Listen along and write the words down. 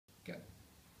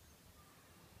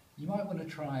You might want to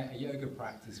try a yoga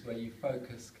practice where you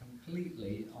focus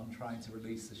completely on trying to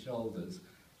release the shoulders.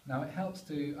 Now it helps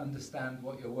to understand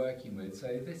what you're working with.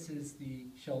 So this is the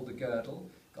shoulder girdle,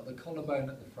 got the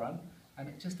collarbone at the front, and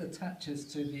it just attaches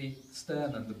to the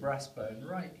sternum, the breastbone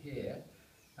right here.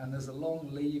 And there's a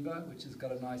long lever which has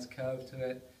got a nice curve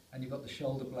to it, and you've got the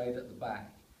shoulder blade at the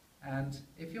back. And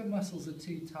if your muscles are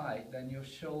too tight, then your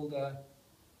shoulder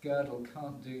girdle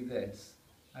can't do this.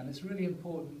 And it's really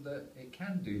important that it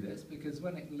can do this, because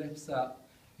when it lifts up,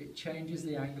 it changes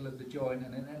the angle of the joint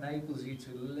and it enables you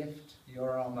to lift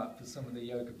your arm up for some of the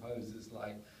yoga poses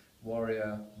like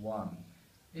Warrior One.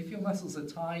 If your muscles are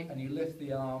tight and you lift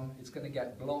the arm, it's going to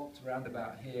get blocked around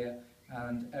about here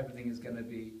and everything is going to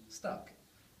be stuck.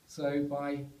 So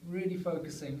by really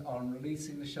focusing on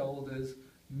releasing the shoulders,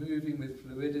 moving with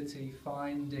fluidity,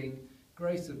 finding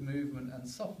grace of movement and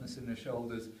softness in the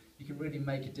shoulders, you can really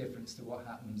make a difference to what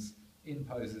happens in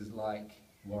poses like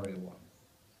Warrior One.